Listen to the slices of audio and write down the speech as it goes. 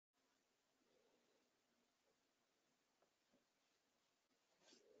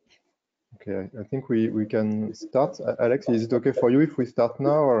Okay, I think we can start. Alex, is it okay for you if we start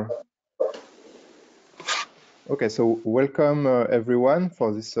now? Or? Okay, so welcome everyone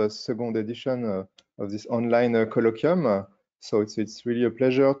for this second edition of this online colloquium. So it's really a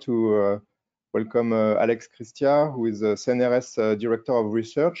pleasure to welcome Alex Cristia, who is the CNRS Director of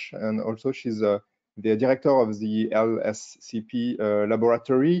Research, and also she's the Director of the LSCP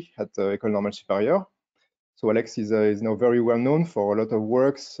laboratory at École Normale Supérieure. So Alex is now very well known for a lot of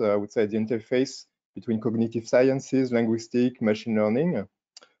works, I would say, the interface between cognitive sciences, linguistic, machine learning.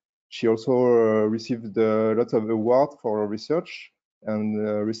 She also received lots of awards for her research,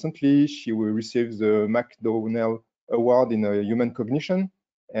 and recently she will receive the McDonnell Award in Human Cognition,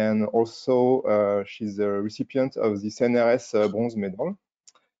 and also she's a recipient of the CNRS Bronze Medal.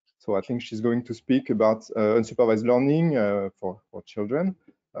 So I think she's going to speak about unsupervised learning for children.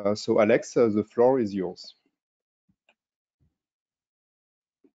 So Alex, the floor is yours.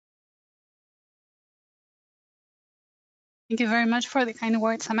 Thank you very much for the kind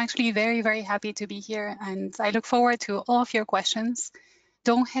words. I'm actually very, very happy to be here, and I look forward to all of your questions.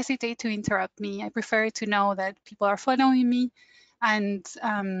 Don't hesitate to interrupt me. I prefer to know that people are following me. And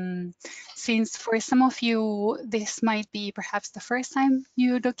since for some of you, this might be perhaps the first time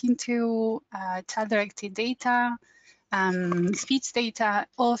you look into child-directed data, speech data,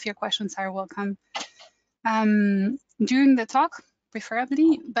 all of your questions are welcome. During the talk,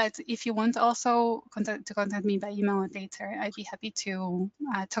 preferably, but if you want also to contact me by email later, I'd be happy to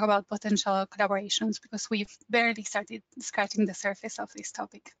talk about potential collaborations, because we've barely started scratching the surface of this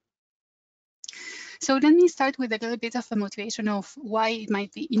topic. So let me start with a little bit of the motivation of why it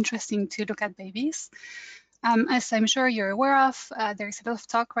might be interesting to look at babies. As I'm sure you're aware of, there's a lot of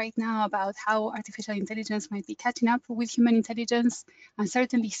talk right now about how artificial intelligence might be catching up with human intelligence and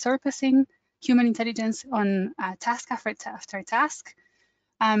certainly surpassing human intelligence on task after task.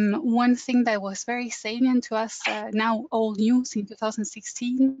 One thing that was very salient to us, now old news in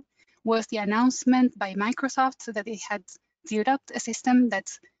 2016, was the announcement by Microsoft that they had developed a system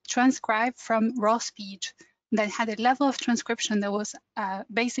that transcribed from raw speech that had a level of transcription that was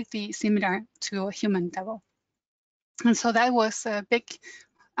basically similar to a human level. And so that was a big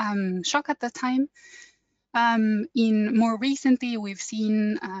shock at the time. More recently, we've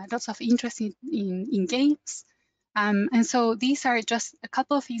seen lots of interest in games. And so these are just a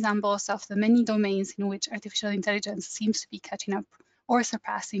couple of examples of the many domains in which artificial intelligence seems to be catching up or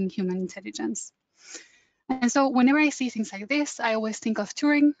surpassing human intelligence. And so whenever I see things like this, I always think of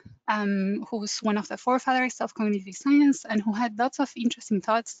Turing, who's one of the forefathers of cognitive science and who had lots of interesting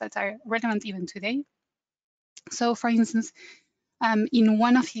thoughts that are relevant even today. So for instance, in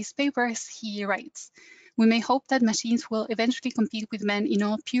one of his papers, he writes, "We may hope that machines will eventually compete with men in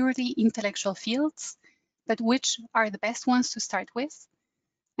all purely intellectual fields, but which are the best ones to start with?"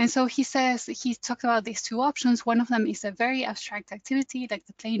 And so he says, he talked about these two options. One of them is a very abstract activity like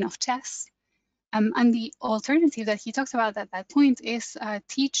the playing of chess. And the alternative that he talks about at that point is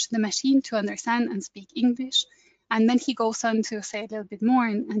teach the machine to understand and speak English. And then he goes on to say a little bit more,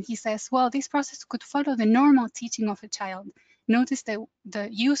 and he says, well, this process could follow the normal teaching of a child. Notice the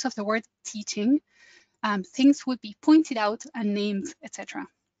use of the word teaching. Things would be pointed out and named, etc.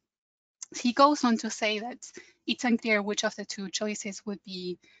 He goes on to say that it's unclear which of the two choices would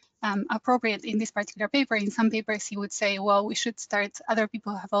be appropriate in this particular paper. In some papers, he would say, well, we should start, other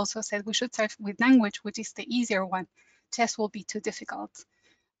people have also said we should start with language, which is the easier one. Chess will be too difficult.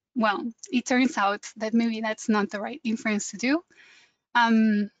 Well, it turns out that maybe that's not the right inference to do.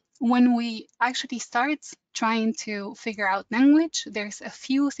 When we actually start trying to figure out language, there's a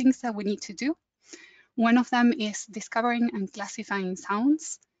few things that we need to do. One of them is discovering and classifying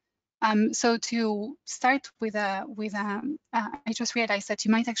sounds. So to start with I just realized that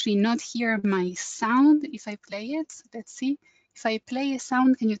you might actually not hear my sound if I play it. Let's see. If I play a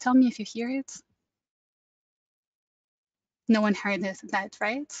sound, can you tell me if you hear it? No one heard that,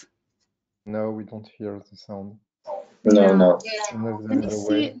 right? No, we don't hear the sound. No. Let me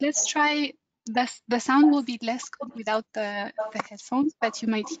see. Let's try. The sound will be less good without the headphones, but you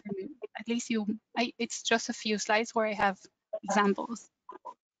might hear me. At least it's just a few slides where I have examples.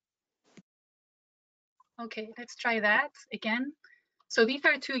 Okay, let's try that again. So these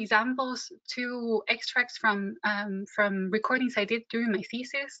are two examples, two extracts from recordings I did during my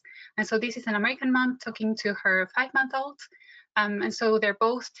thesis. And so this is an American mom talking to her 5-month-old. And so they're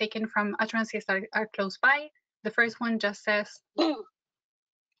both taken from utterances that are close by. The first one just says,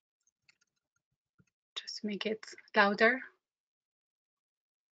 just to make it louder.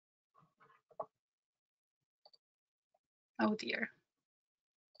 Oh dear.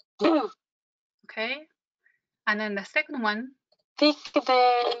 Okay. And then the second one.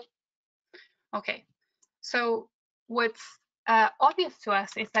 Okay, so what's obvious to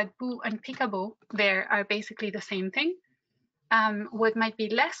us is that boo and peekaboo there are basically the same thing. What might be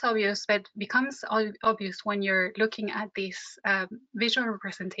less obvious, but becomes obvious when you're looking at these visual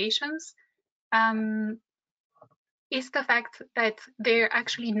representations, is the fact that they're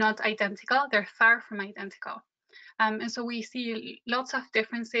actually not identical. They're far from identical. And so we see lots of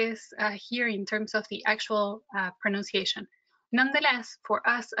differences here in terms of the actual pronunciation. Nonetheless, for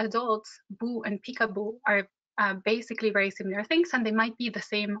us adults, boo and peekaboo are basically very similar things, and they might be the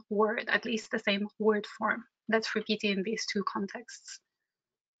same word, at least the same word form that's repeated in these two contexts.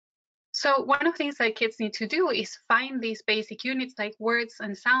 So one of the things that kids need to do is find these basic units like words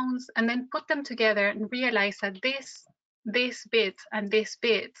and sounds, and then put them together and realize that this bit and this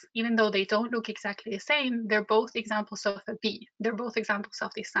bit, even though they don't look exactly the same, they're both examples of a B. They're both examples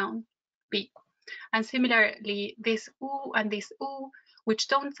of the sound B. And similarly, this oo and this oo, which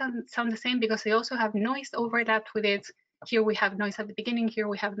don't sound the same because they also have noise overlapped with it. Here we have noise at the beginning, here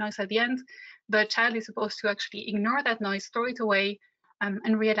we have noise at the end. The child is supposed to actually ignore that noise, throw it away,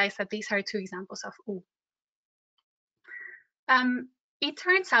 and realize that these are two examples of oo. It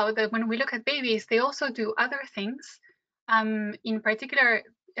turns out that when we look at babies, they also do other things. In particular,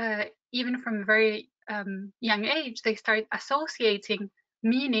 even from a very young age, they start associating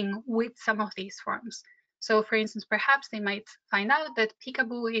meaning with some of these forms. So for instance, perhaps they might find out that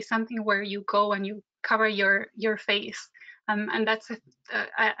peekaboo is something where you go and you cover your face. And that's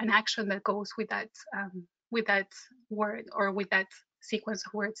an action that goes with that word or with that sequence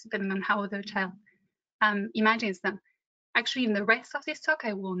of words, depending on how the child imagines them. Actually, in the rest of this talk,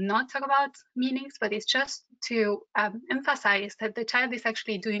 I will not talk about meanings, but it's just to emphasize that the child is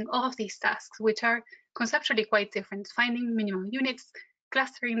actually doing all of these tasks, which are conceptually quite different, finding minimum units,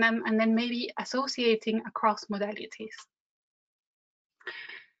 clustering them, and then maybe associating across modalities.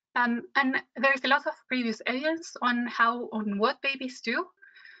 And there's a lot of previous evidence on what babies do.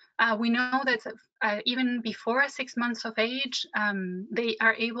 We know that even before 6 months of age, they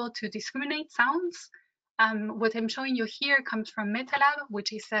are able to discriminate sounds. What I'm showing you here comes from MetaLab,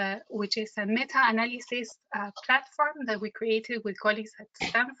 which is a meta-analysis platform that we created with colleagues at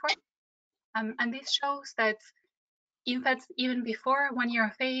Stanford. And this shows that infants, even before 1 year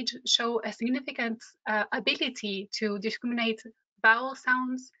of age, show a significant ability to discriminate vowel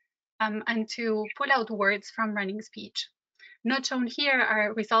sounds and to pull out words from running speech. Not shown here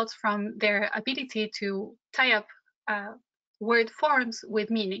are results from their ability to tie up word forms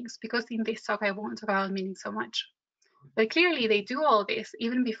with meanings, because in this talk I won't talk about meaning so much. But clearly they do all this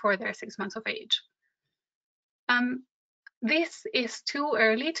even before they're 6 months of age. This is too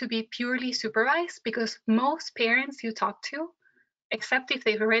early to be purely supervised, because most parents you talk to, except if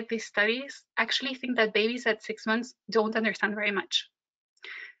they've read these studies, actually think that babies at 6 months don't understand very much.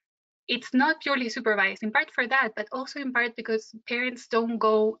 It's not purely supervised, in part for that, but also in part because parents don't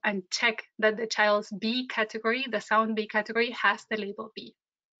go and check that the child's B category, the sound B category, has the label B.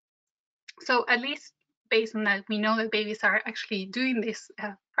 So at least based on that, we know that babies are actually doing this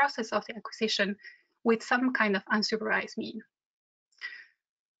process of the acquisition with some kind of unsupervised mean.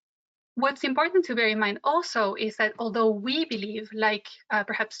 What's important to bear in mind also is that although we believe, like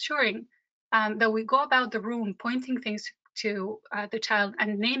perhaps Turing, that we go about the room pointing things to the child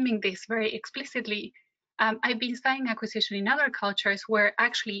and naming this very explicitly, I've been studying acquisition in other cultures where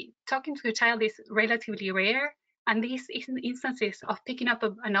actually talking to the child is relatively rare, and these instances of picking up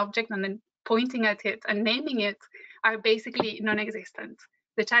an object and then pointing at it and naming it are basically non-existent.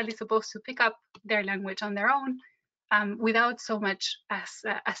 The child is supposed to pick up their language on their own without so much as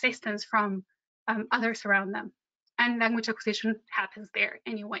assistance from others around them. And language acquisition happens there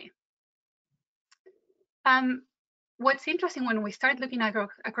anyway. What's interesting when we start looking at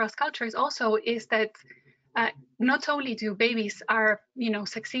across cultures also is that not only do babies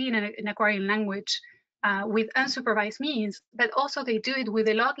succeed in acquiring language with unsupervised means, but also they do it with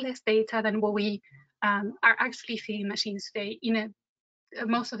a lot less data than what we are actually feeding machines today,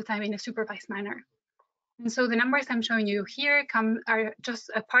 most of the time in a supervised manner. And so the numbers I'm showing you here are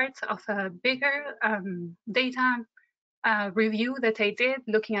just a part of a bigger data review that I did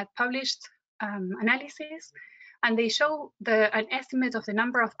looking at published analysis. And they show an estimate of the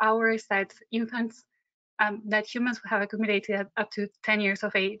number of hours that humans have accumulated up to 10 years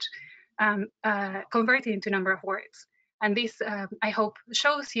of age, converted into number of words. And this, I hope,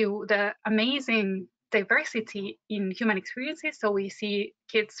 shows you the amazing diversity in human experiences. So we see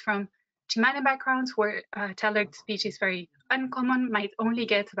kids from Chimane backgrounds where child speech is very uncommon, might only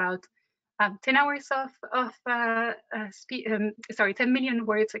get about 10 hours of 10 million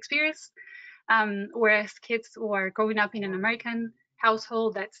words experience, whereas kids who are growing up in an American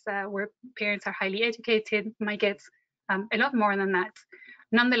household that's where parents are highly educated might get a lot more than that.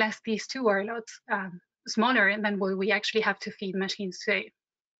 Nonetheless, these two are a lot smaller than what we actually have to feed machines today.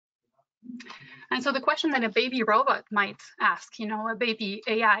 And so the question that a baby robot might ask, you know, a baby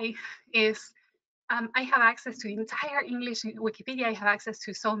AI is, I have access to entire English Wikipedia, I have access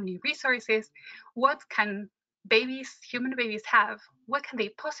to so many resources. What can babies, human babies have? What can they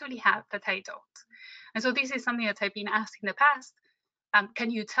possibly have that I don't? And so this is something that I've been asked in the past.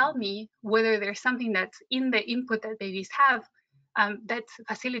 Can you tell me whether there's something that's in the input that babies have that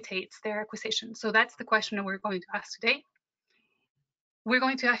facilitates their acquisition? So that's the question that we're going to ask today. We're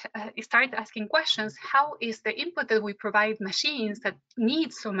going to start asking questions. How is the input that we provide machines that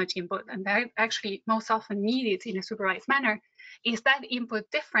need so much input, and that actually most often need it in a supervised manner, is that input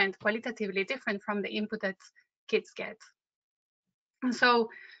different, qualitatively different from the input that kids get? And so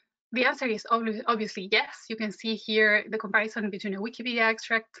the answer is obviously yes. You can see here the comparison between a Wikipedia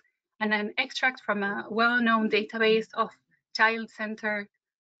extract and an extract from a well-known database of child-centered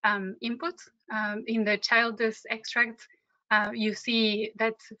input. In the childless extract, you see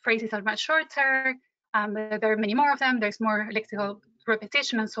that phrases are much shorter, there are many more of them, there's more lexical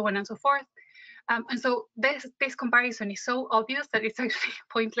repetition, and so on and so forth. And so this comparison is so obvious that it's actually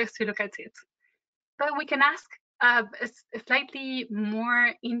pointless to look at it. But we can ask a slightly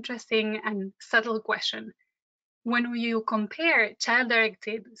more interesting and subtle question. When you compare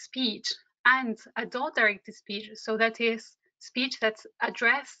child-directed speech and adult-directed speech, so that is speech that's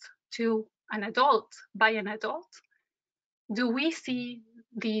addressed to an adult by an adult, do we see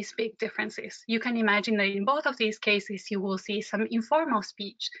these big differences? You can imagine that in both of these cases, you will see some informal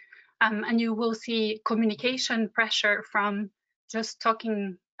speech, and you will see communication pressure from just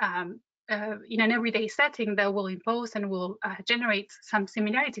talking in an everyday setting that will impose and will generate some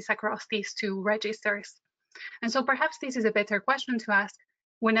similarities across these two registers. And so perhaps this is a better question to ask.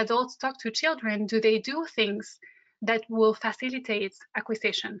 When adults talk to children, do they do things that will facilitate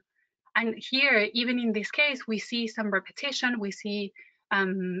acquisition? And here, even in this case, we see some repetition, we see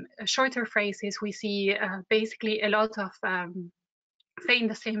shorter phrases, we see basically a lot of saying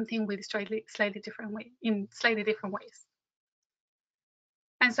the same thing with slightly different ways.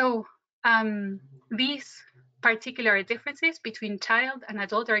 And so these particular differences between child and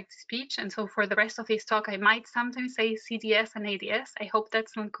adult-directed speech, and so for the rest of this talk, I might sometimes say CDS and ADS. I hope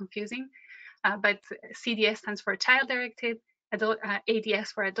that's not confusing, but CDS stands for child-directed,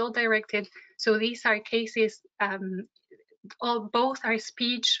 ADS for adult-directed. So these are cases, both are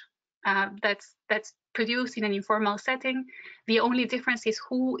speech that's produced in an informal setting. The only difference is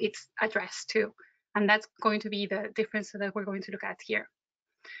who it's addressed to, and that's going to be the difference that we're going to look at here.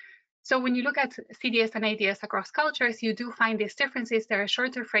 So when you look at CDS and ADS across cultures, you do find these differences. There are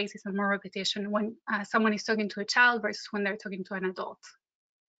shorter phrases and more repetition when someone is talking to a child versus when they're talking to an adult.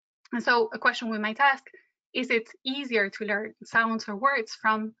 And so a question we might ask, is it easier to learn sounds or words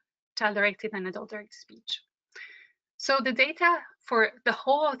from child-directed and adult-directed speech? So the data for the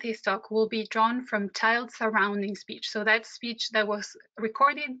whole of this talk will be drawn from child surrounding speech. So that's speech that was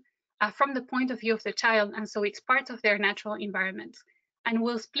recorded from the point of view of the child, and so it's part of their natural environment. And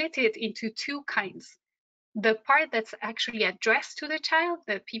we'll split it into two kinds. The part that's actually addressed to the child,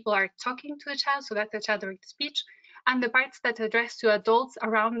 that people are talking to the child, so that's the child-directed speech, and the parts that address to adults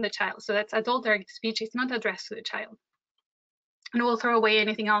around the child, so that's adult-directed speech, it's not addressed to the child. And we'll throw away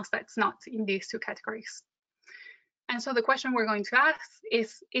anything else that's not in these two categories. And so the question we're going to ask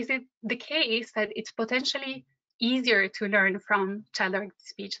is it the case that it's potentially easier to learn from child-directed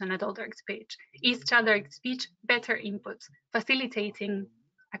speech than adult-directed speech? Is child-directed speech better input, facilitating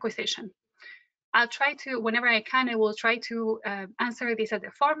acquisition? I'll try to, whenever I can, I will try to answer this at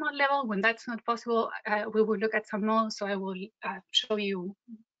the formal level. When that's not possible, we will look at some models, so I will show you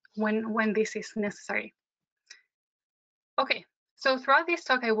when this is necessary. Okay, so throughout this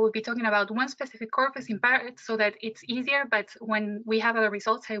talk, I will be talking about one specific corpus in part so that it's easier, but when we have other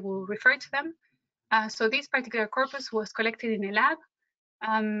results, I will refer to them. So this particular corpus was collected in a lab.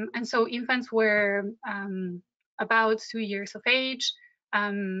 And so infants were about 2 years of age,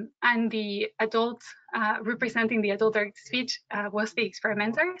 and the adult representing the adult-directed speech was the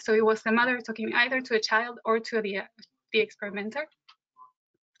experimenter. So it was the mother talking either to a child or to the experimenter.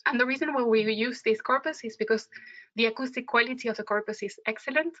 And the reason why we use this corpus is because the acoustic quality of the corpus is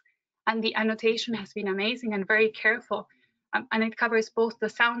excellent, and the annotation has been amazing and very careful, and it covers both the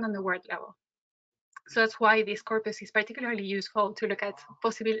sound and the word level. So that's why this corpus is particularly useful to look at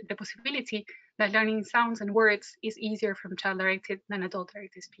the possibility that learning sounds and words is easier from child-directed than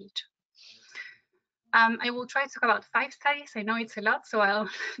adult-directed speech. I will try to talk about 5 studies. I know it's a lot, so I'll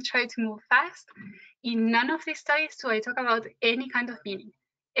try to move fast. In none of these studies do I talk about any kind of meaning.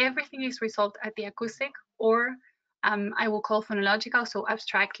 Everything is resolved at the acoustic, or I will call phonological, so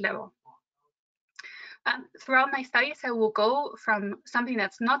abstract level. Throughout my studies, I will go from something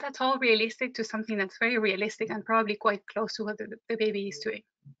that's not at all realistic to something that's very realistic and probably quite close to what the baby is doing.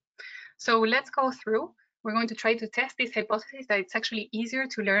 So let's go through. We're going to try to test this hypothesis that it's actually easier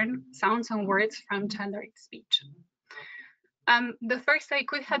to learn sounds and words from child-directed speech. The first study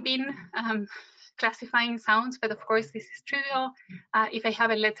could have been classifying sounds, but of course this is trivial. If I have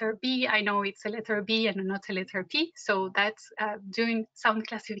a letter B, I know it's a letter B and not a letter P, so that's doing sound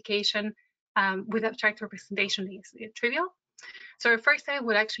classification with abstract representation is trivial. So our first study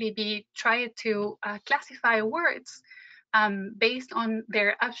would actually be try to classify words based on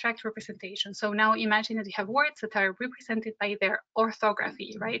their abstract representation. So now imagine that you have words that are represented by their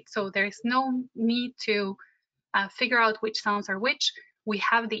orthography, right? So there's no need to figure out which sounds are which. We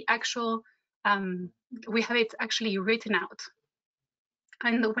have the actual, we have it actually written out.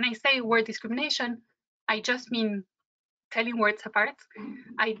 And when I say word discrimination, I just mean telling words apart.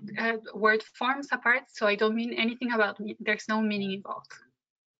 Word forms apart, so I don't mean anything about me. There's no meaning involved.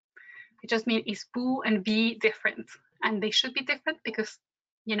 I just mean is boo and be different? And they should be different because,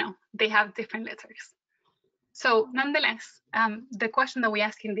 you know, they have different letters. So nonetheless, the question that we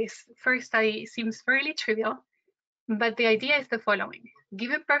ask in this first study seems fairly trivial, but the idea is the following.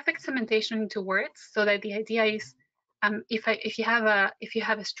 Given perfect segmentation into words, so that the idea is if you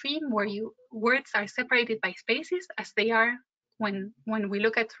have a stream where words are separated by spaces as they are when we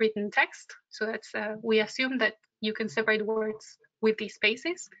look at written text, so that's we assume that you can separate words with these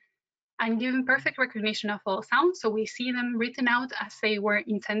spaces, and given perfect recognition of all sounds, so we see them written out as they were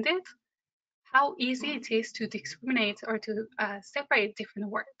intended, how easy it is to discriminate or to separate different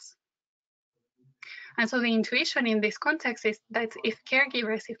words. And so the intuition in this context is that if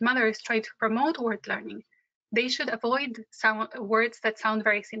caregivers, if mothers try to promote word learning, they should avoid words that sound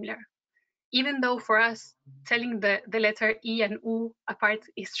very similar. Even though for us, telling the letter E and U apart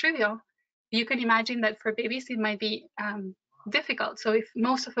is trivial, you can imagine that for babies it might be difficult. So if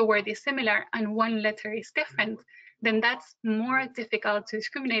most of the word is similar and one letter is different, then that's more difficult to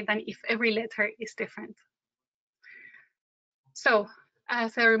discriminate than if every letter is different. So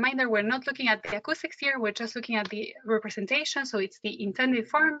as a reminder, we're not looking at the acoustics here, we're just looking at the representation, so it's the intended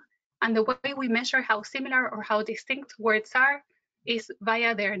form, and the way we measure how similar or how distinct words are is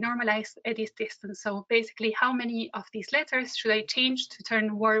via their normalized edit distance. So basically, how many of these letters should I change to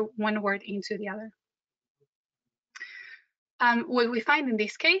turn one word into the other? What we find in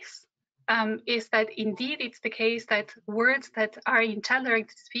this case is that indeed it's the case that words that are in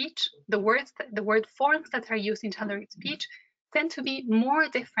child-directed speech, the word forms that are used in child-directed speech tend to be more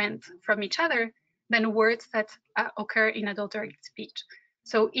different from each other than words that occur in adult-directed speech.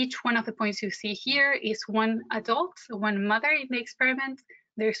 So each one of the points you see here is one adult, one mother in the experiment.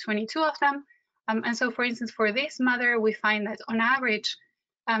 There's 22 of them. And so, for instance, for this mother, we find that on average,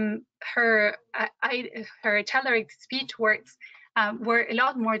 her child-directed speech words were a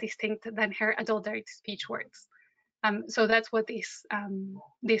lot more distinct than her adult-directed speech words. So that's what this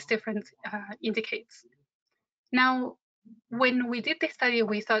difference indicates. Now, when we did this study,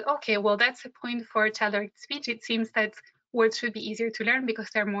 we thought, okay, well, that's a point for child-directed speech. It seems that words should be easier to learn because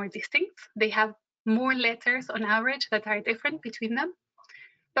they're more distinct. They have more letters on average that are different between them.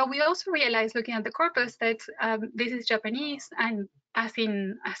 But we also realized, looking at the corpus, that this is Japanese, and as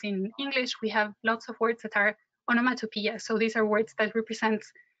in English, we have lots of words that are onomatopoeia. So these are words that represent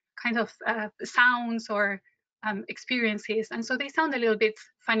kind of sounds or experiences, and so they sound a little bit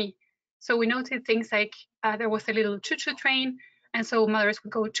funny. So we noted things like there was a little choo-choo train, and so mothers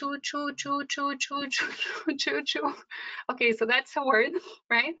would go choo choo choo choo choo choo choo choo. Okay, so that's a word,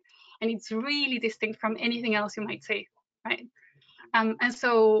 right? And it's really distinct from anything else you might say, right? And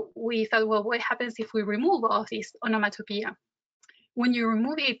so we thought, well, what happens if we remove all of these onomatopoeia? When you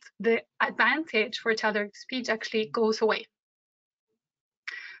remove it, the advantage for child-directed speech actually goes away.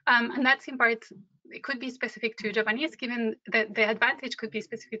 And that's in part, it could be specific to Japanese, given that the advantage could be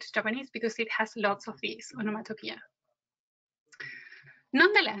specific to Japanese because it has lots of these onomatopoeia.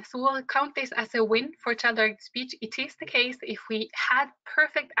 Nonetheless, we'll count this as a win for child-directed speech. It is the case if we had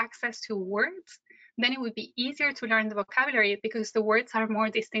perfect access to words, then it would be easier to learn the vocabulary because the words are more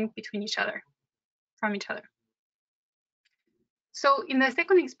distinct between each other, from each other. So in the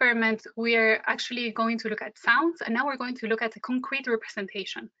second experiment, we are actually going to look at sounds, and now we're going to look at a concrete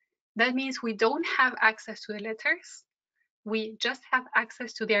representation. That means we don't have access to the letters. We just have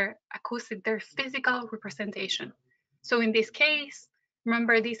access to their acoustic, their physical representation. So in this case,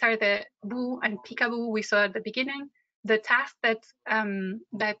 Remember, these are the boo and peekaboo we saw at the beginning. The task that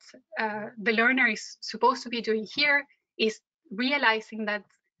the learner is supposed to be doing here is realizing that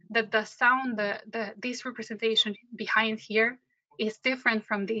the sound, this representation behind here is different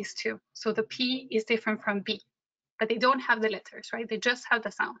from these two. So the P is different from B, but they don't have the letters, right? They just have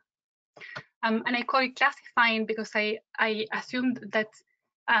the sound. And I call it classifying because I assumed that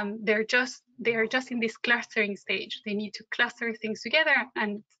they are just in this clustering stage. They need to cluster things together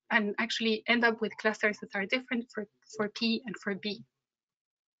and actually end up with clusters that are different for P and for B.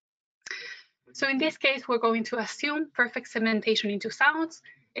 So in this case, we're going to assume perfect segmentation into sounds.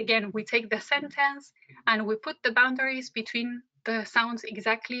 Again, we take the sentence and we put the boundaries between the sounds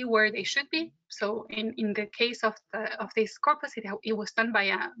exactly where they should be. So in the case of this corpus, it was done by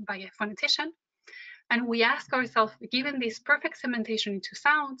a phonetician. And we ask ourselves, given this perfect segmentation into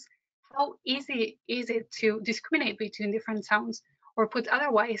sounds, how easy is it to discriminate between different sounds, or put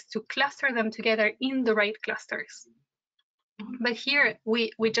otherwise, to cluster them together in the right clusters? But here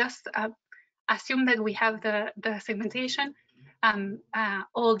we just assume that we have the segmentation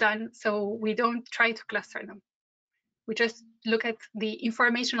all done, so we don't try to cluster them. We just look at the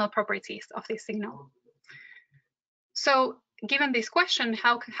informational properties of this signal. So given this question,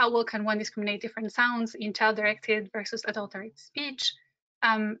 how well can one discriminate different sounds in child-directed versus adult-directed speech?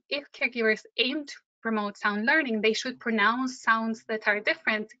 If caregivers aim to promote sound learning, they should pronounce sounds that are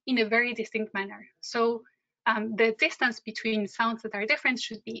different in a very distinct manner. So the distance between sounds that are different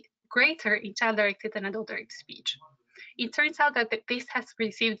should be greater in child-directed than adult-directed speech. It turns out that this has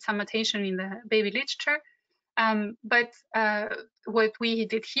received some attention in the baby literature, but what we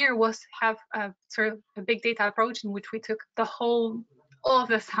did here was have sort of a big data approach in which we took all of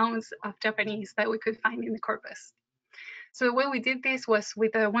the sounds of Japanese that we could find in the corpus. So the way we did this was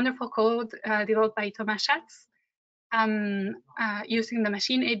with a wonderful code developed by Thomas Schatz, using the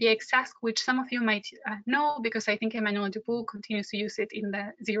machine ABX task, which some of you might know because I think Emmanuel Dubout continues to use it in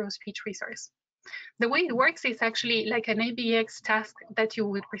the Zero Speech resource. The way it works is actually like an ABX task that you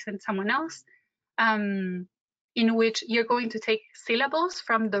would present someone else, in which you're going to take syllables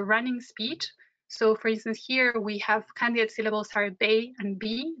from the running speech. So for instance, here we have candidate syllables are bay and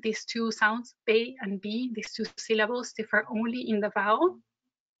b. These two sounds, bay and b, these two syllables differ only in the vowel.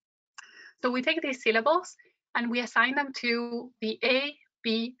 So we take these syllables and we assign them to the A,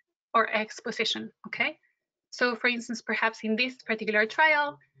 B, or X position, okay? So for instance, perhaps in this particular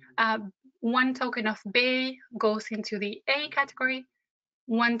trial, one token of bay goes into the A category,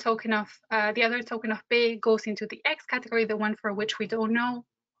 one token of the other token of B goes into the X category, the one for which we don't know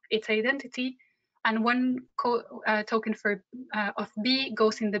its identity, and one token of B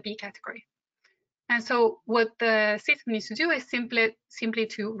goes in the B category. And so what the system needs to do is simply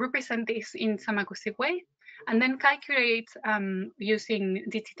to represent this in some acoustic way, and then calculate using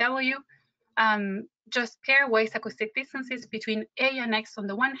DTW just pairwise acoustic distances between A and X on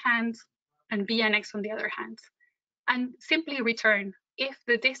the one hand and B and X on the other hand, and simply return if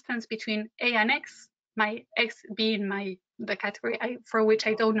the distance between A and X, my X being the category for which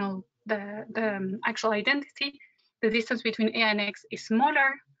I don't know the actual identity, the distance between A and X is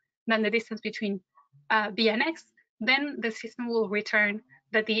smaller than the distance between B and X, then the system will return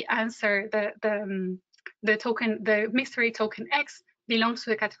that the answer, the mystery token X belongs to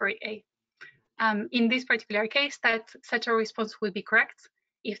the category A. In this particular case, such a response would be correct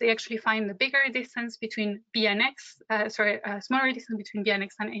if they actually find the bigger distance between B and X, smaller distance between B and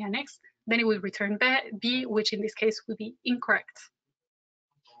X and A and X, then it would return B, which in this case would be incorrect.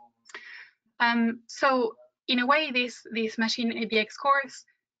 So in a way, these machine ABX scores,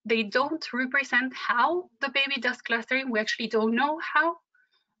 they don't represent how the baby does clustering. We actually don't know how.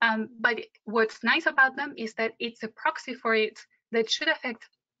 But what's nice about them is that it's a proxy for it that should affect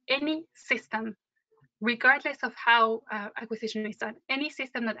any system, regardless of how acquisition is done. Any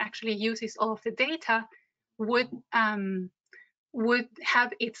system that actually uses all of the data would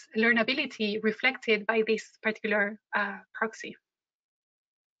have its learnability reflected by this particular proxy.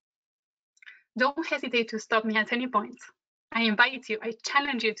 Don't hesitate to stop me at any point. I invite you, I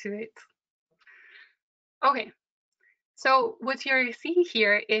challenge you to it. Okay, so what you're seeing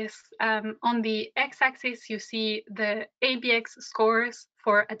here is on the x-axis, you see the ABX scores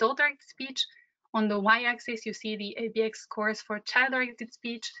for adult-directed speech. On the y-axis, you see the ABX scores for child-directed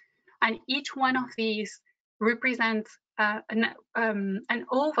speech. And each one of these represents an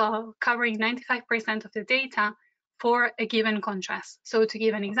oval covering 95% of the data for a given contrast. So to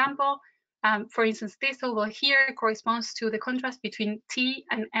give an example, for instance, this oval here corresponds to the contrast between T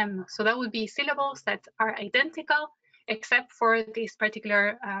and M. So that would be syllables that are identical, except for this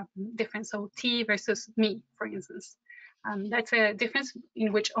particular difference, so T versus me, for instance. That's a difference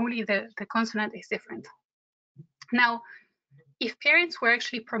in which only the consonant is different. Now, if parents were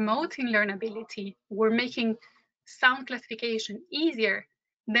actually promoting learnability, were making sound classification easier,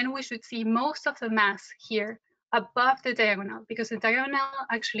 then we should see most of the mass here above the diagonal, because the diagonal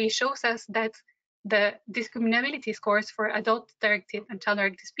actually shows us that the discriminability scores for adult-directed and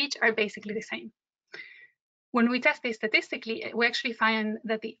child-directed speech are basically the same. When we test this statistically, we actually find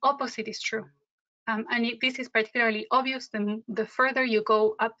that the opposite is true. This is particularly obvious the further you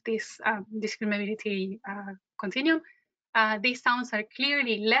go up this discriminability continuum. These sounds are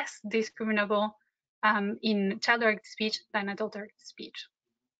clearly less discriminable in child-directed speech than adult-directed speech.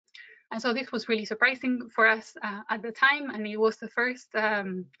 And so this was really surprising for us at the time, and it was the first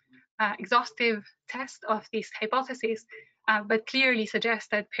exhaustive test of this hypothesis, but clearly suggests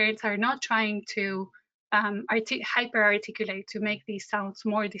that parents are not trying to hyper-articulate to make these sounds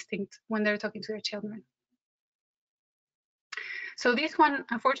more distinct when they're talking to their children. So this one,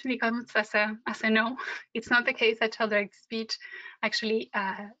 unfortunately, comes as a no. It's not the case that child-directed speech actually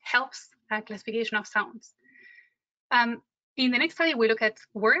helps classification of sounds. In the next study, we look at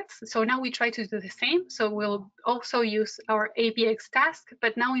words. So now we try to do the same. So we'll also use our ABX task,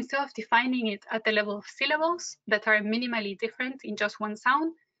 but now instead of defining it at the level of syllables that are minimally different in just one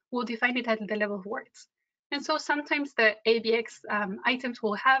sound, we'll define it at the level of words. And so sometimes the ABX items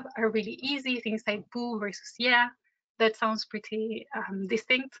we'll have are really easy, things like boo versus yeah. That sounds pretty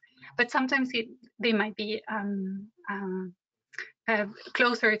distinct, but sometimes they might be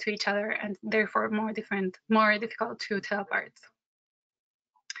closer to each other and therefore more difficult to tell apart.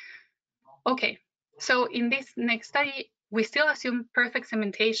 Okay, so in this next study, we still assume perfect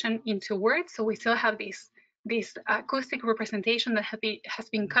segmentation into words. So we still have this acoustic representation that has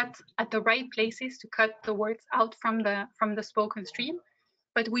been cut at the right places to cut the words out from the spoken stream.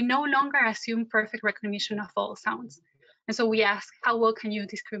 But we no longer assume perfect recognition of all sounds. And so we ask, how well can you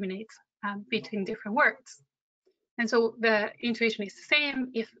discriminate between different words? And so the intuition is the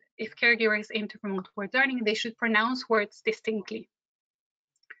same. If caregivers aim to promote word learning, they should pronounce words distinctly.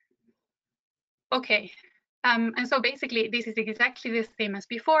 Okay, and so basically this is exactly the same as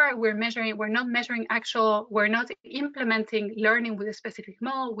before. We're not implementing learning with a specific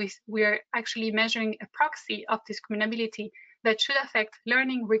model. We're actually measuring a proxy of discriminability that should affect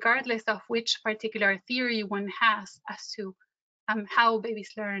learning regardless of which particular theory one has as to how babies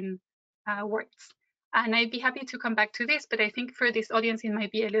learn words. And I'd be happy to come back to this, but I think for this audience, it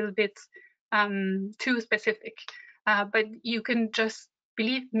might be a little bit too specific. But you can just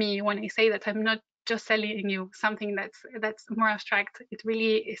believe me when I say that I'm not just telling you something that's more abstract. It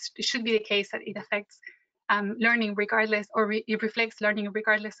really it should be the case that it affects learning regardless, or it reflects learning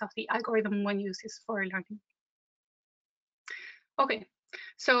regardless of the algorithm one uses for learning. Okay,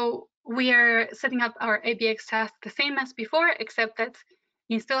 so we are setting up our ABX task the same as before, except that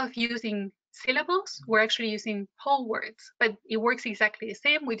instead of using syllables, we're actually using whole words, but it works exactly the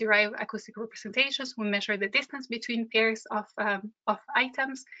same. We derive acoustic representations, we measure the distance between pairs of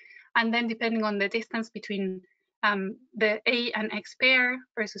items, and then depending on the distance between the A and X pair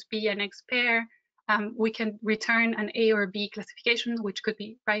versus B and X pair, we can return an A or B classification, which could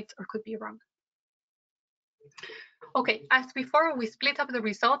be right or could be wrong. Okay, as before, we split up the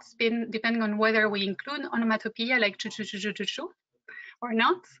results depending on whether we include onomatopoeia like chu-chu-chu-chu-chu or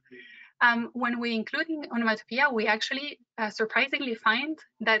not. When we include onomatopoeia, we actually surprisingly find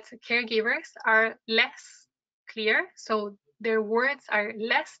that caregivers are less clear. So their words are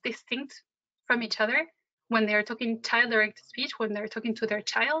less distinct from each other when they're talking child-directed speech, when they're talking to their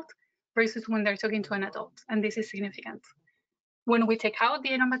child, versus when they're talking to an adult. And this is significant. When we take out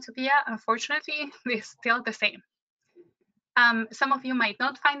the onomatopoeia, unfortunately, it's still the same. Some of you might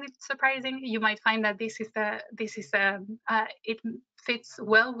not find it surprising. You might find that it fits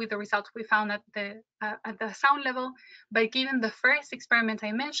well with the results we found at the sound level. But given the first experiment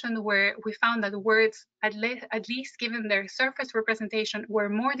I mentioned, where we found that words, at least given their surface representation, were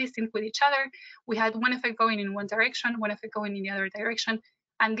more distinct with each other, we had one effect going in one direction, one effect going in the other direction.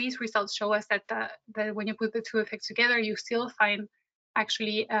 And these results show us that when you put the two effects together, you still find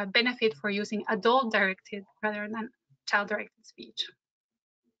actually a benefit for using adult-directed rather than child-directed speech.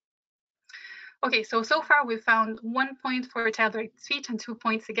 Okay, so far we've found 1 point for child-directed speech and 2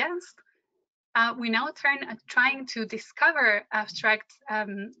 points against. We now turn at trying to discover abstract,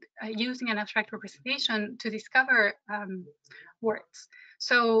 using an abstract representation to discover words.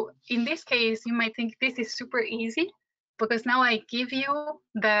 So in this case, you might think this is super easy because now I give you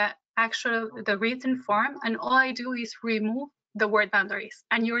the written form, and all I do is remove the word boundaries.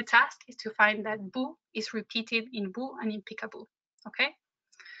 And your task is to find that boo is repeated in boo and in peekaboo, okay?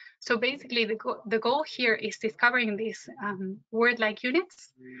 So basically, the goal here is discovering these word-like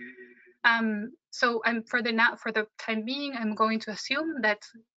units. So for the time being, I'm going to assume that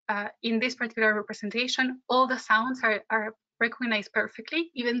in this particular representation, all the sounds are recognized perfectly,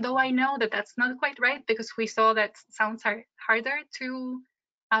 even though I know that that's not quite right, because we saw that sounds are harder to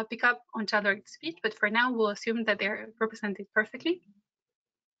pick up on generated speech. But for now, we'll assume that they're represented perfectly.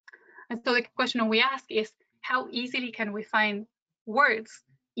 And so the question we ask is, how easily can we find words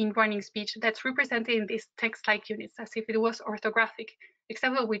in running speech that's represented in these text-like units as if it was orthographic,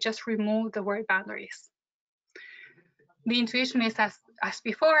 except that we just remove the word boundaries? The intuition is as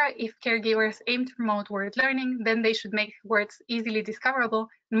before, if caregivers aim to promote word learning, then they should make words easily discoverable,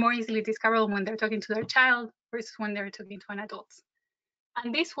 and more easily discoverable when they're talking to their child versus when they're talking to an adult.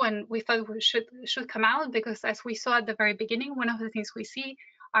 And this one we thought should come out because, as we saw at the very beginning, one of the things we see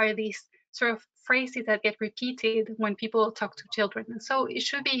are these sort of phrases that get repeated when people talk to children. And so it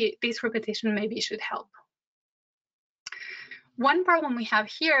should be, this repetition maybe should help. One problem we have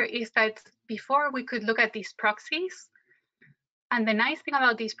here is that before we could look at these proxies, and the nice thing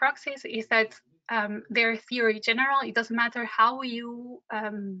about these proxies is that they're theory general. It doesn't matter how you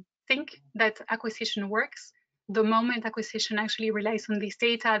think that acquisition works. The moment acquisition actually relies on this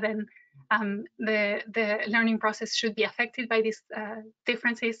data, then the learning process should be affected by these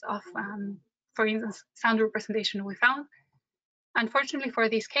differences of, for instance, sound representation we found. Unfortunately for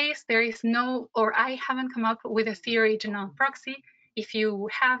this case, there is no, or I haven't come up with a theory general proxy. If you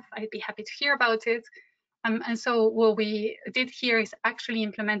have, I'd be happy to hear about it. And so what we did here is actually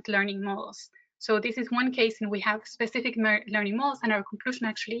implement learning models. So this is one case in we have specific learning models, and our conclusion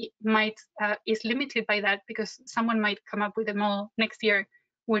actually is limited by that, because someone might come up with a model next year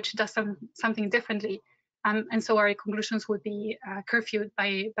which does something differently. And so our conclusions would be curfewed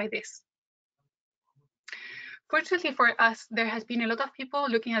by this. Fortunately for us, there has been a lot of people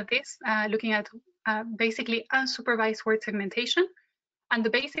looking at this, looking at basically unsupervised word segmentation. And the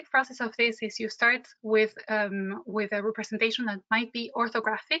basic process of this is you start with a representation that might be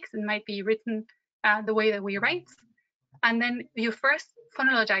orthographic and might be written the way that we write. And then you first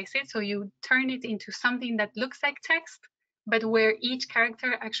phonologize it. So you turn it into something that looks like text, but where each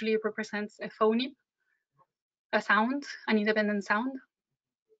character actually represents a phoneme, a sound, an independent sound.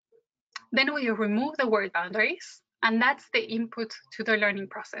 Then we remove the word boundaries, and that's the input to the learning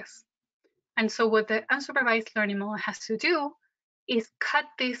process. And so what the unsupervised learning model has to do is cut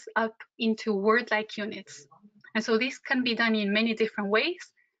this up into word-like units. And so this can be done in many different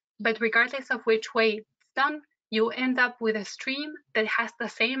ways, but regardless of which way it's done, you end up with a stream that has the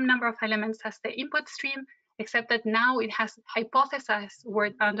same number of elements as the input stream, except that now it has hypothesized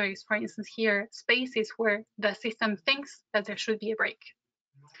word boundaries. For instance, here, spaces where the system thinks that there should be a break.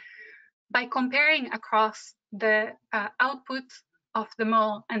 By comparing across the output of the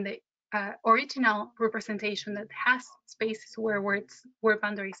model and the original representation that has spaces where word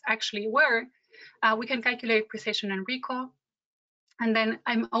boundaries actually were, we can calculate precision and recall. And then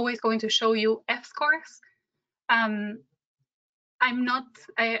I'm always going to show you F-scores. I'm not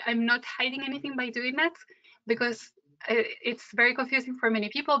hiding anything by doing that, because it's very confusing for many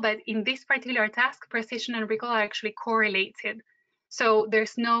people, but in this particular task, precision and recall are actually correlated. So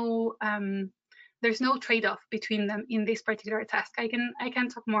there's no trade-off between them in this particular task. I can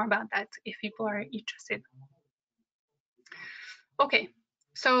talk more about that if people are interested. Okay,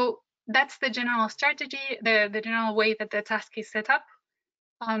 so that's the general strategy, the general way that the task is set up.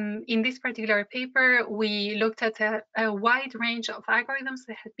 In this particular paper, we looked at a wide range of algorithms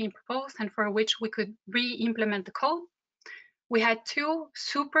that had been proposed and for which we could re-implement the code. We had two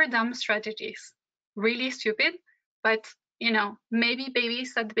super dumb strategies, really stupid, but you know, maybe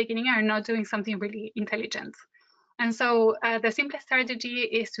babies at the beginning are not doing something really intelligent. And so the simplest strategy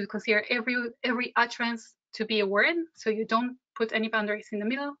is to consider every utterance to be a word, so you don't put any boundaries in the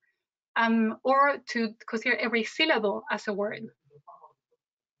middle, or to consider every syllable as a word.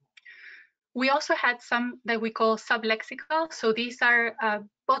 We also had some that we call sublexical. So these are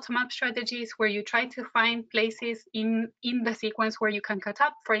bottom-up strategies where you try to find places in the sequence where you can cut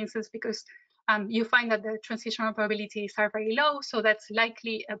up, for instance, because you find that the transitional probabilities are very low, so that's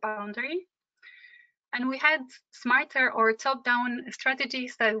likely a boundary. And we had smarter or top-down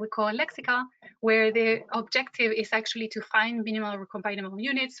strategies that we call lexical, where the objective is actually to find minimal recombinable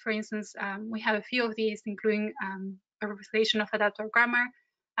units. For instance, we have a few of these, including a representation of adaptive grammar,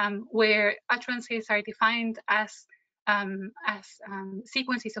 where utterances are defined as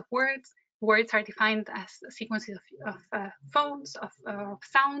sequences of words. Words are defined as sequences of phones, of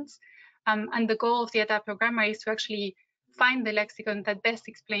sounds. And the goal of the adaptive grammar is to actually find the lexicon that best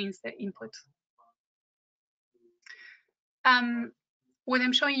explains the input. What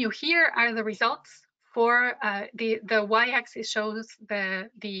I'm showing you here are the results for the y-axis shows the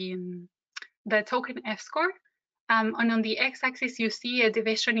token F-score. And on the x-axis, you see a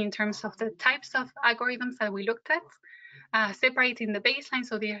division in terms of the types of algorithms that we looked at, separating the baseline.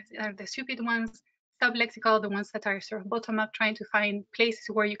 So these are the stupid ones, sub-lexical, the ones that are sort of bottom-up, trying to find places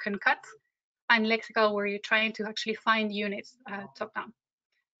where you can cut, and lexical, where you're trying to actually find units top-down.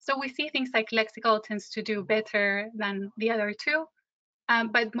 So we see things like lexical tends to do better than the other two.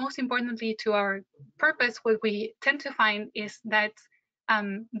 But most importantly, to our purpose, what we tend to find is that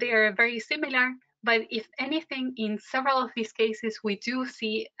they are very similar, but if anything, in several of these cases, we do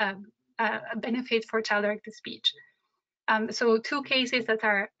see a benefit for child-directed speech. So 2 cases that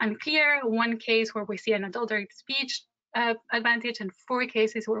are unclear, 1 case where we see an adult-directed speech advantage, and 4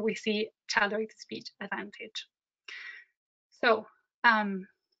 cases where we see child-directed speech advantage. So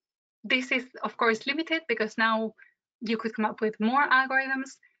this is, of course, limited because now you could come up with more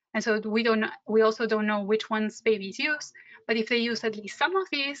algorithms, and so we also don't know which ones babies use. But if they use at least some of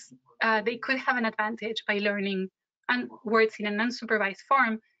these, they could have an advantage by learning words in an unsupervised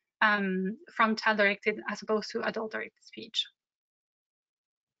form from child-directed as opposed to adult-directed speech.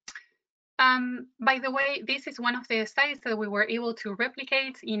 By the way, this is one of the studies that we were able to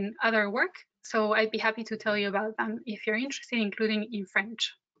replicate in other work, so I'd be happy to tell you about them if you're interested, including in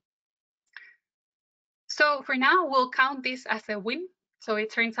French. So for now, we'll count this as a win. So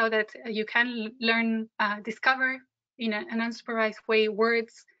it turns out that you can learn, discover in an unsupervised way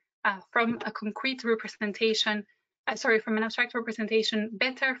words from a concrete representation, from an abstract representation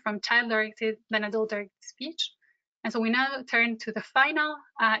better from child-directed than adult-directed speech. And so we now turn to the final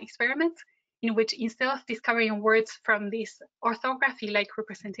experiment, in which instead of discovering words from this orthography-like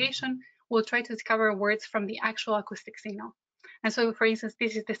representation, we'll try to discover words from the actual acoustic signal. And so, for instance,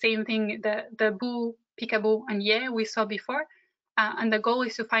 this is the same thing, the boo, peekaboo, and yeah we saw before, and the goal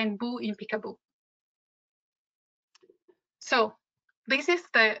is to find boo in peekaboo. So this is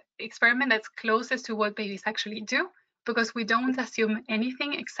the experiment that's closest to what babies actually do, because we don't assume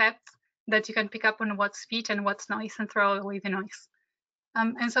anything except that you can pick up on what's speech and what's noise and throw away the noise.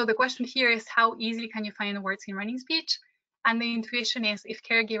 And so the question here is, how easily can you find words in running speech? And the intuition is, if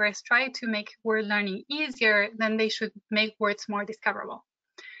caregivers try to make word learning easier, then they should make words more discoverable.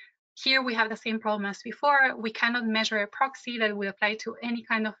 Here we have the same problem as before. We cannot measure a proxy that we apply to any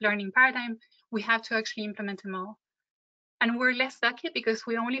kind of learning paradigm. We have to actually implement a model. And we're less lucky because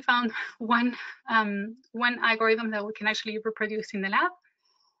we only found one algorithm that we can actually reproduce in the lab.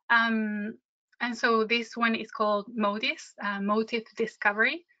 And so this one is called MODIS, motive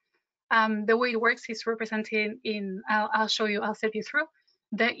discovery. The way it works is represented in, I'll show you, I'll step you through.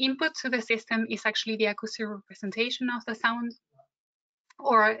 The input to the system is actually the acoustic representation of the sound,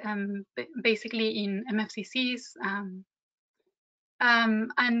 or basically in MFCCs.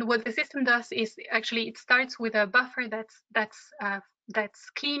 And what the system does is actually it starts with a buffer that's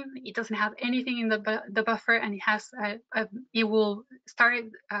clean. It doesn't have anything in the buffer, and it has it will start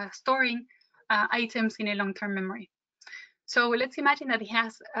storing items in a long-term memory. So let's imagine that it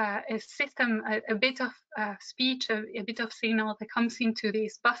has a system, a bit of speech, a bit of signal that comes into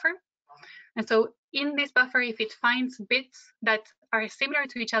this buffer. And so in this buffer, if it finds bits that are similar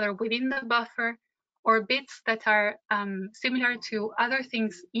to each other within the buffer, or bits that are similar to other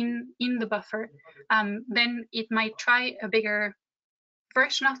things in the buffer, then it might try a bigger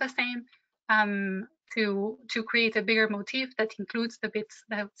version of the same to create a bigger motif that includes the bits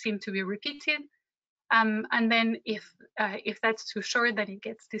that seem to be repeated. And then if that's too short, then it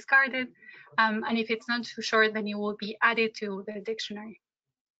gets discarded. And if it's not too short, then it will be added to the dictionary.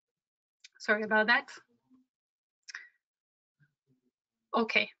 Sorry about that.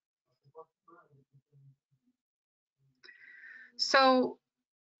 Okay. So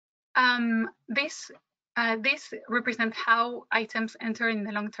this represents how items enter in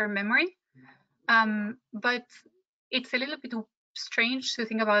the long-term memory, but it's a little bit strange to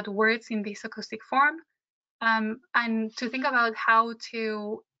think about words in this acoustic form, and to think about how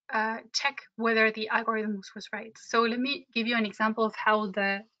to check whether the algorithm was right. So let me give you an example of how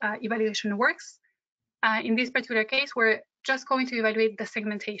the evaluation works. In this particular case, we're just going to evaluate the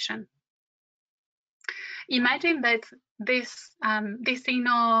segmentation. Imagine that this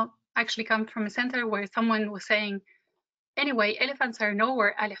signal actually comes from a center where someone was saying, anyway, elephants are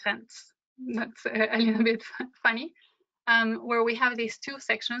nowhere elephants. That's a little bit funny. Where we have these two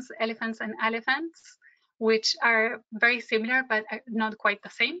sections, elephants and elephants, which are very similar, but not quite the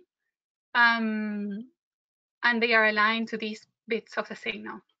same. And they are aligned to these bits of the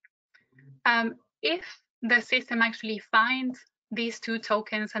signal. If the system actually finds these two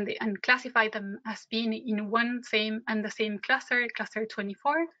tokens and classify them as being in one same and the same cluster, cluster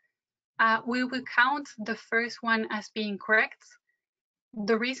 24, we will count the first one as being correct.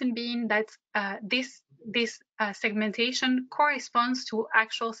 The reason being that this segmentation corresponds to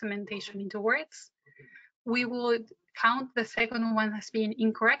actual segmentation into words. We would count the second one as being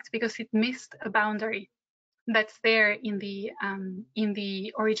incorrect because it missed a boundary that's there in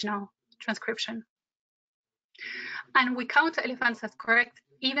the original transcription. And we count elephants as correct,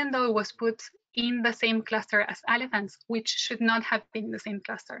 even though it was put in the same cluster as elephants, which should not have been in the same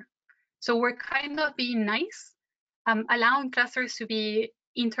cluster. So we're kind of being nice, allowing clusters to be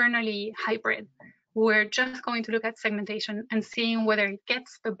internally hybrid. We're just going to look at segmentation and seeing whether it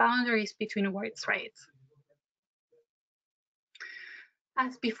gets the boundaries between words right.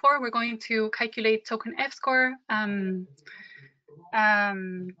 As before, we're going to calculate token F-score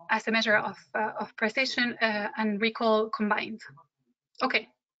as a measure of precision and recall combined. Okay,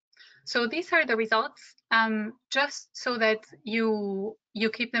 so these are the results. Just so that you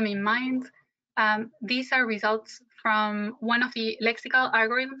keep them in mind, these are results from one of the lexical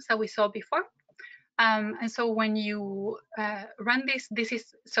algorithms that we saw before. And so when you run this,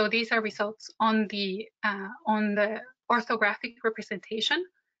 these are results on the orthographic representation,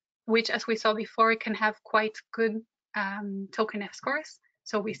 which, as we saw before, can have quite good token F scores.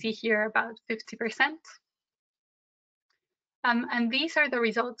 So we see here about 50%. And these are the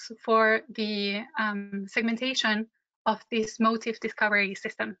results for the segmentation of this motif discovery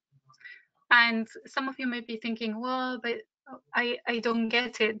system. And some of you may be thinking, well, but I don't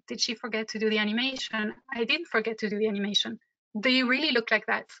get it. Did she forget to do the animation? I didn't forget to do the animation. They really look like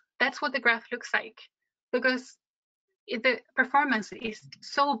that. That's what the graph looks like, because the performance is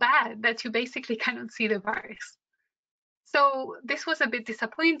so bad that you basically cannot see the bars. So this was a bit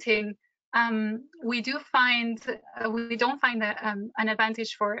disappointing. We don't find an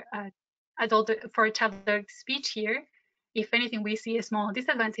advantage for child speech here. If anything, we see a small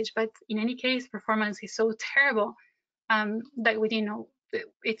disadvantage, but in any case, performance is so terrible that we didn't know.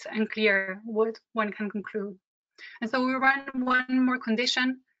 It's unclear what one can conclude. And so we run one more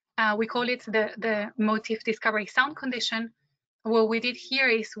condition. We call it the motif discovery sound condition. What we did here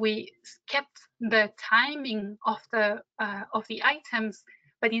is we kept the timing of the items,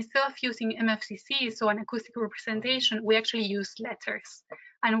 but instead of using MFCC, so an acoustic representation, we actually used letters,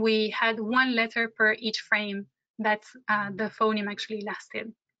 and we had one letter per each frame that the phoneme actually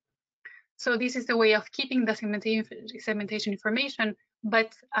lasted. So this is the way of keeping the segmentation information,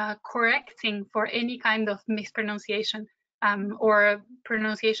 but correcting for any kind of mispronunciation or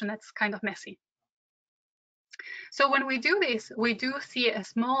pronunciation that's kind of messy. So when we do this, we do see a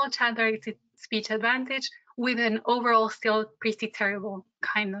small child-directed speech advantage with an overall still pretty terrible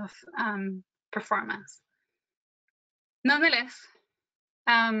kind of performance. Nonetheless,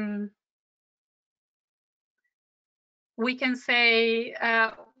 we can say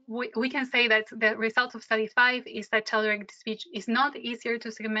that the result of study 5 is that child-directed speech is not easier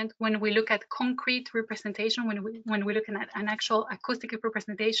to segment when we look at concrete representation, when we look at an actual acoustic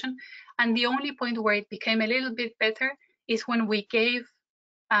representation. And the only point where it became a little bit better is when we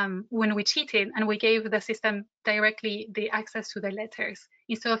cheated and we gave the system directly the access to the letters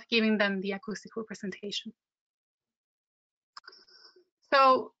instead of giving them the acoustic representation.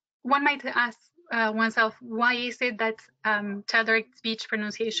 So one might ask oneself, why is it that child-directed speech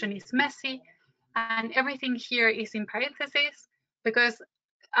pronunciation is messy and everything here is in parentheses? Because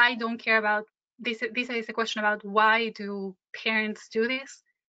I don't care about this. This is a question about why do parents do this,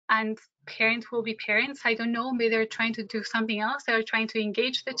 and parents will be parents. I don't know, maybe they're trying to do something else. They're trying to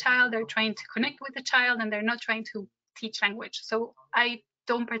engage the child, they're trying to connect with the child, and they're not trying to teach language. So I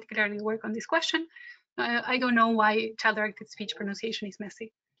don't particularly work on this question. I don't know why child-directed speech pronunciation is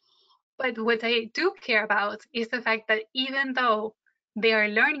messy. But what I do care about is the fact that even though they are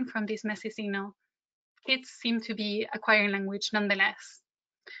learning from this messy signal, kids seem to be acquiring language nonetheless.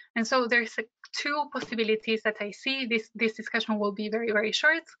 And so there's two possibilities that I see. This discussion will be very, very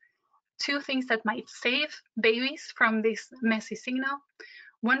short. Two things that might save babies from this messy signal.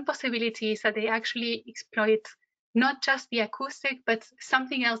 One possibility is that they actually exploit not just the acoustic, but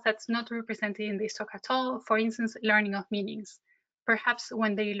something else that's not represented in this talk at all. For instance, learning of meanings. Perhaps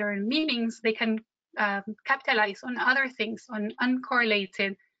when they learn meanings, they can capitalize on other things, on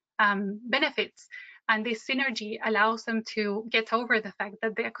uncorrelated benefits. And this synergy allows them to get over the fact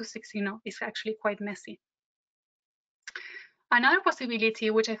that the acoustic signal is actually quite messy. Another possibility,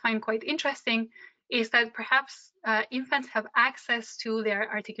 which I find quite interesting, is that perhaps infants have access to their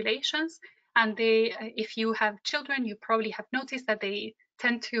articulations, and if you have children, you probably have noticed that they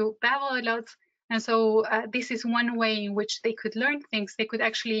tend to babble a lot. And so this is one way in which they could learn things. They could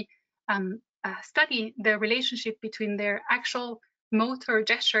actually study the relationship between their actual motor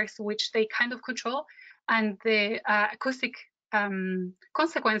gestures, which they kind of control, and the acoustic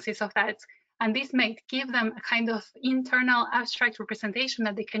consequences of that. And this might give them a kind of internal abstract representation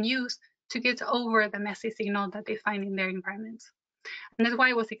that they can use to get over the messy signal that they find in their environment. And that's why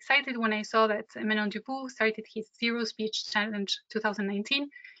I was excited when I saw that Manon Dubout started his Zero Speech Challenge 2019,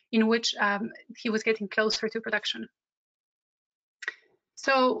 in which he was getting closer to production.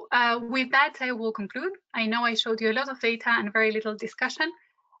 So with that, I will conclude. I know I showed you a lot of data and very little discussion,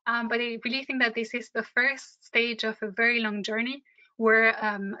 but I really think that this is the first stage of a very long journey where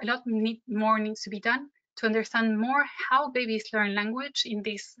a lot more needs to be done to understand more how babies learn language in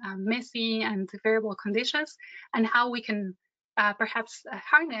these messy and variable conditions, and how we can perhaps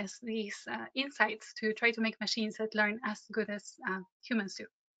harness these insights to try to make machines that learn as good as humans do.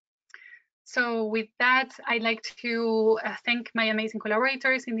 So with that, I'd like to thank my amazing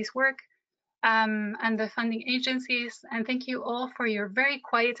collaborators in this work and the funding agencies, and thank you all for your very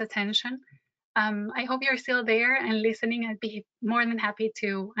quiet attention. I hope you're still there and listening. I'd be more than happy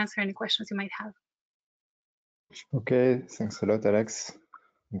to answer any questions you might have. Okay, thanks a lot, Alex.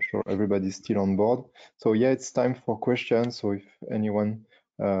 I'm sure everybody's still on board. So yeah, it's time for questions. So if anyone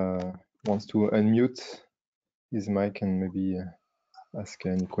wants to unmute his mic and maybe ask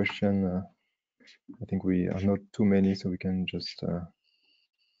any question, I think we are not too many, so we can just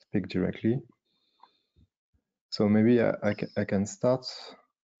speak directly. So maybe I can start.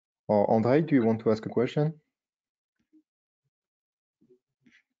 Or Andrei, do you want to ask a question?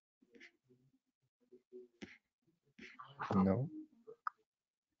 No.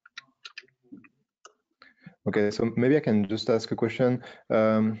 Okay, so maybe I can just ask a question.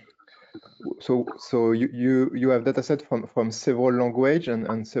 So you have data set from several language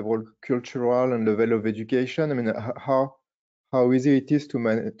and several cultural and level of education. I mean, how easy it is to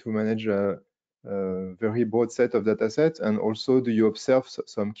manage a very broad set of data sets, and also do you observe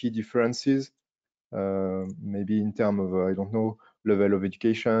some key differences, maybe in terms of I don't know, level of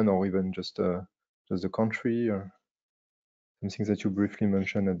education, or even just the country, or something that you briefly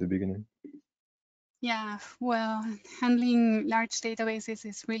mentioned at the beginning? Yeah, well, handling large databases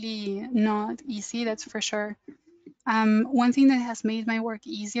is really not easy, that's for sure. One thing that has made my work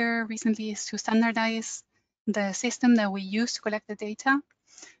easier recently is to standardize the system that we use to collect the data.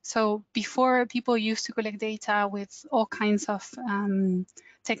 So before, people used to collect data with all kinds of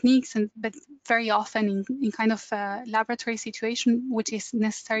techniques, but very often in kind of a laboratory situation, which is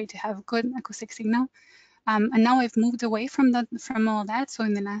necessary to have good acoustic signal. And now I've moved away from all that. So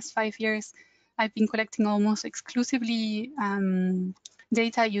in the last 5 years, I've been collecting almost exclusively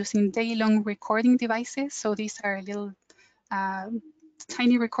data using day-long recording devices. So these are little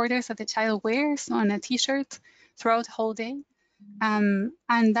tiny recorders that the child wears on a t-shirt throughout the whole day. And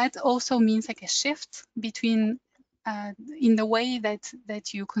that also means like a shift between in the way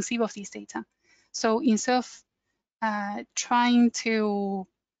that you conceive of these data. So instead of trying to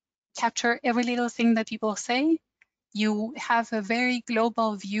capture every little thing that people say, you have a very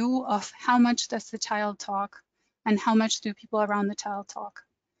global view of how much does the child talk and how much do people around the child talk.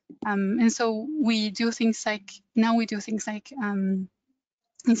 And so we do things like,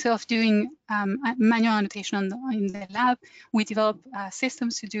 instead of doing manual annotation in the lab, we develop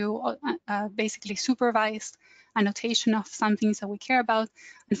systems to do basically supervised annotation of some things that we care about.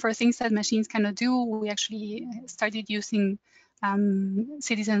 And for things that machines cannot do, we actually started using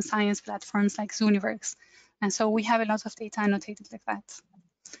citizen science platforms like Zooniverse. And so we have a lot of data annotated like that.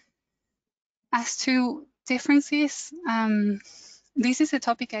 As to differences, this is a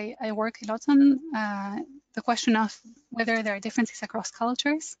topic I work a lot on, the question of whether there are differences across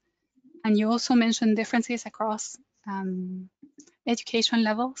cultures. And you also mentioned differences across education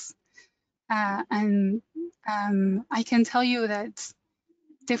levels. And I can tell you that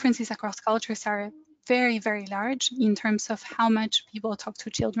differences across cultures are very, very large in terms of how much people talk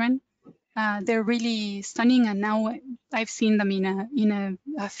to children. They're really stunning, and now I've seen them in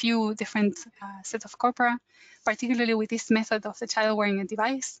a few different sets of corpora, particularly with this method of the child wearing a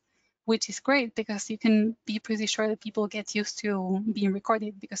device, which is great because you can be pretty sure that people get used to being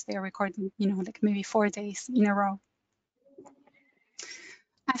recorded because they are recording, like maybe 4 days in a row.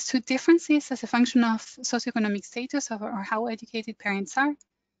 As to differences as a function of socioeconomic status or how educated parents are,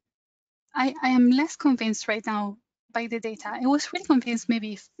 I am less convinced right now by the data. I was really convinced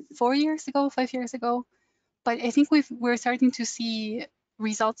maybe 4 years ago, 5 years ago, but I think we're starting to see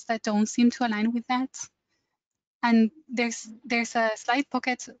results that don't seem to align with that. And there's a slight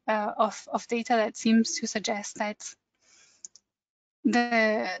pocket of data that seems to suggest that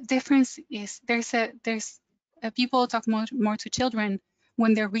the difference is people talk more to children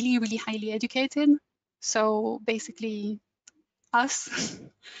when they're really, really highly educated. So basically us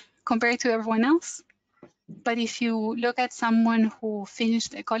compared to everyone else. But if you look at someone who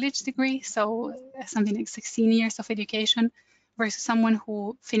finished a college degree, so something like 16 years of education versus someone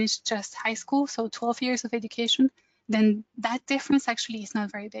who finished just high school, so 12 years of education, then that difference actually is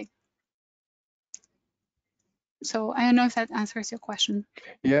not very big. So I don't know if that answers your question.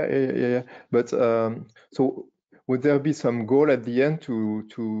 Yeah. But so would there be some goal at the end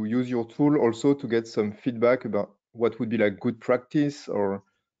to use your tool also to get some feedback about what would be like good practice, or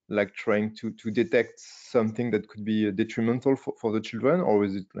like trying to detect something that could be detrimental for the children, or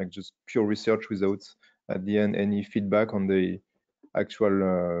is it like just pure research without at the end any feedback on the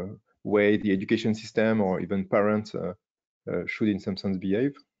actual way the education system or even parents should in some sense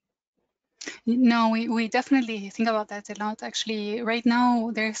behave? No, we definitely think about that a lot. Actually, right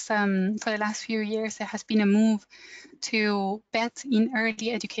now, there's for the last few years, there has been a move to bet in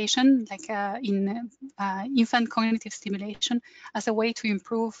early education, like in infant cognitive stimulation, as a way to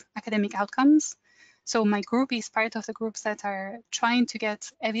improve academic outcomes. So my group is part of the groups that are trying to get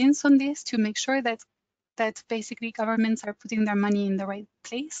evidence on this to make sure that basically governments are putting their money in the right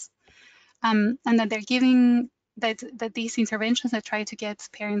place, and that they're giving that these interventions that try to get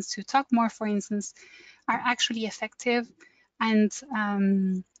parents to talk more, for instance, are actually effective and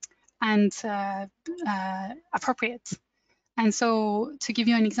appropriate. And so, to give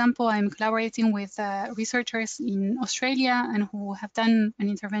you an example, I'm collaborating with researchers in Australia and who have done an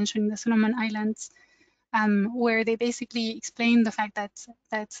intervention in the Solomon Islands, where they basically explain the fact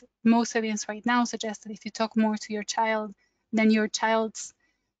that most evidence right now suggests that if you talk more to your child, then your child's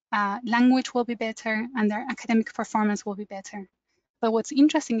language will be better and their academic performance will be better. But what's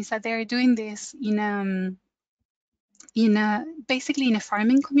interesting is that they're doing this basically in a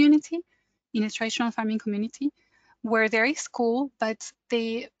farming community, in a traditional farming community, where there is school, but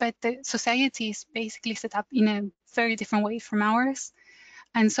the society is basically set up in a very different way from ours.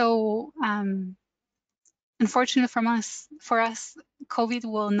 And so, unfortunately for us, COVID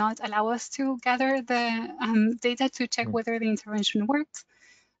will not allow us to gather the data to check whether the intervention worked.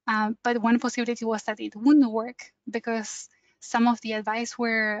 But one possibility was that it wouldn't work because some of the advice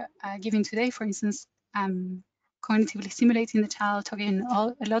we're giving today, for instance, cognitively stimulating the child, talking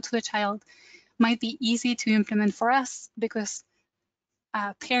a lot to the child, might be easy to implement for us because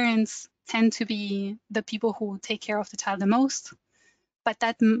parents tend to be the people who take care of the child the most. But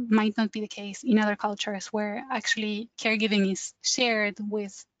that might not be the case in other cultures where actually caregiving is shared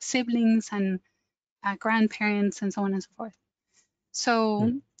with siblings and grandparents and so on and so forth.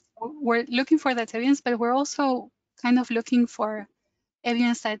 So we're looking for that evidence, but we're also kind of looking for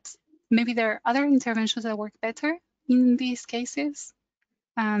evidence that maybe there are other interventions that work better in these cases.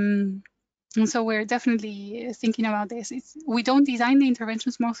 And so we're definitely thinking about this. We don't design the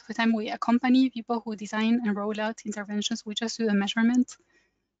interventions most of the time. We accompany people who design and roll out interventions. We just do the measurement.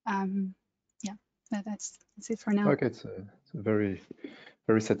 Yeah, that's it for now. Okay, it's a very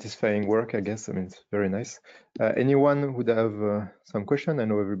satisfying work, I guess. I mean, it's very nice. Anyone would have some question? I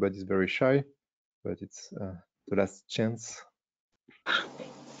know everybody's very shy, but it's the last chance.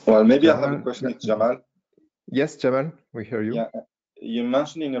 Well, maybe Jamal? I have a question. It's Jamal. Yes, Jamal, we hear you. Yeah, you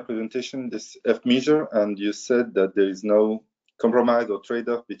mentioned in your presentation this F measure, and you said that there is no compromise or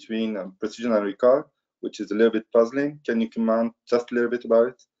trade-off between precision and recall, which is a little bit puzzling. Can you comment just a little bit about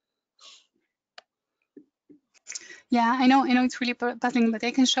it? Yeah, I know it's really puzzling, but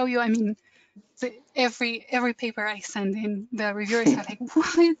I can show you. I mean, every paper I send in, the reviewers are like,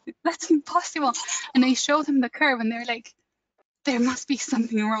 "What? That's impossible!" And I show them the curve, and they're like, "There must be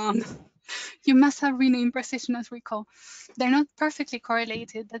something wrong. You must have renamed precision as recall." They're not perfectly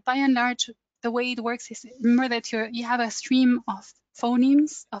correlated, but by and large, the way it works is, remember that you have a stream of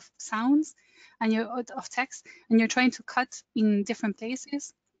phonemes, of sounds, and of text, and you're trying to cut in different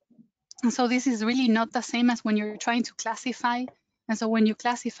places. And so this is really not the same as when you're trying to classify. And so when you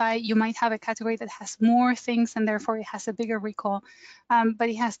classify, you might have a category that has more things and therefore it has a bigger recall, but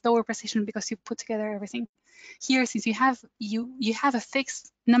it has lower precision because you put together everything. Here, since you have a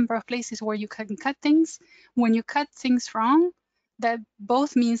fixed number of places where you can cut things, when you cut things wrong, that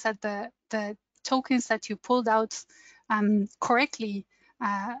both means that the tokens that you pulled out correctly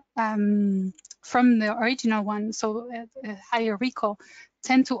from the original one, so a higher recall,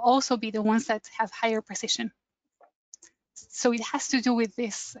 tend to also be the ones that have higher precision. So it has to do with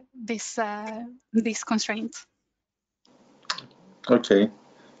this constraint. Okay.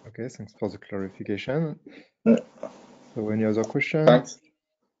 Okay, thanks for the clarification. So any other questions? Thanks.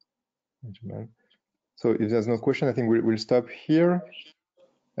 So if there's no question, I think we'll stop here.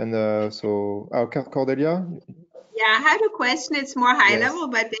 And so, Cordelia? Yeah, I have a question. It's more high Yes. level,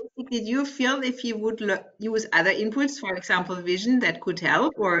 but basically, do you feel if you would use other inputs, for example, vision, that could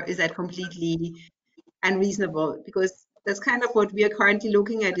help, or is that completely unreasonable? Because that's kind of what we are currently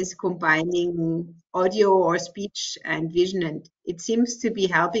looking at, is combining audio or speech and vision, and it seems to be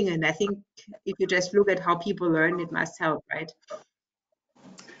helping. And I think if you just look at how people learn, it must help, right?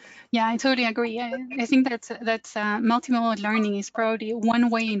 Yeah, I totally agree. I think that multimodal learning is probably one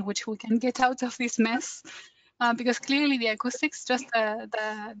way in which we can get out of this mess, because clearly the acoustics, just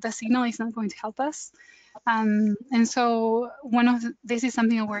the signal, is not going to help us. And so this is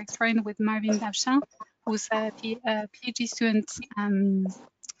something that we're exploring with Marvin Davchin, who's a PhD student,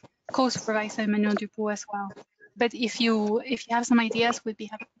 co-supervisor Emmanuel Dupoux as well. But if you have some ideas, we'd be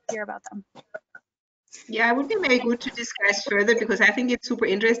happy to hear about them. Yeah, it would be very good to discuss further, because I think it's super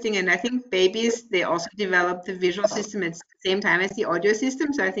interesting, and I think babies, they also develop the visual system at the same time as the audio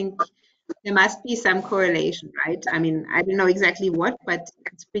system. So I think there must be some correlation, right? I mean, I don't know exactly what, but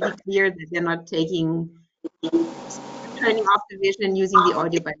it's pretty clear that they're not turning off the vision and using the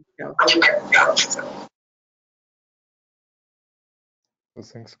audio by itself. So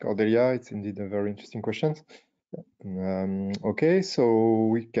thanks, Cordelia. It's indeed a very interesting question. Okay, so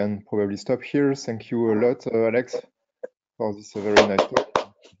we can probably stop here. Thank you a lot, Alex, for this very nice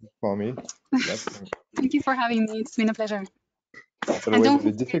talk for me. Thank you for having me. It's been a pleasure. It's always a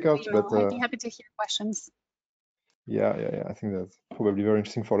bit difficult, but I'd be happy to hear questions. Yeah. I think that's probably very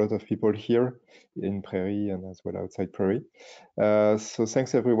interesting for a lot of people here in PRAIRIE and as well outside PRAIRIE. So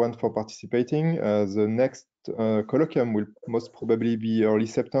thanks everyone for participating. The next colloquium will most probably be early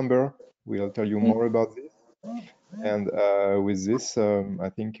September. We'll tell you more about this. And with this, I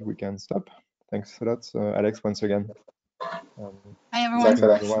think we can stop. Thanks a lot, Alex, once again. Hi, everyone. Thanks,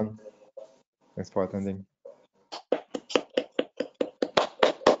 Alex. Thanks for attending.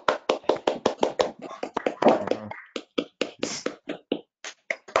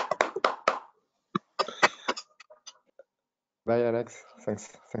 Bye, Alex. Thanks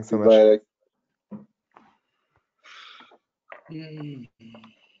so much. Bye, Alex.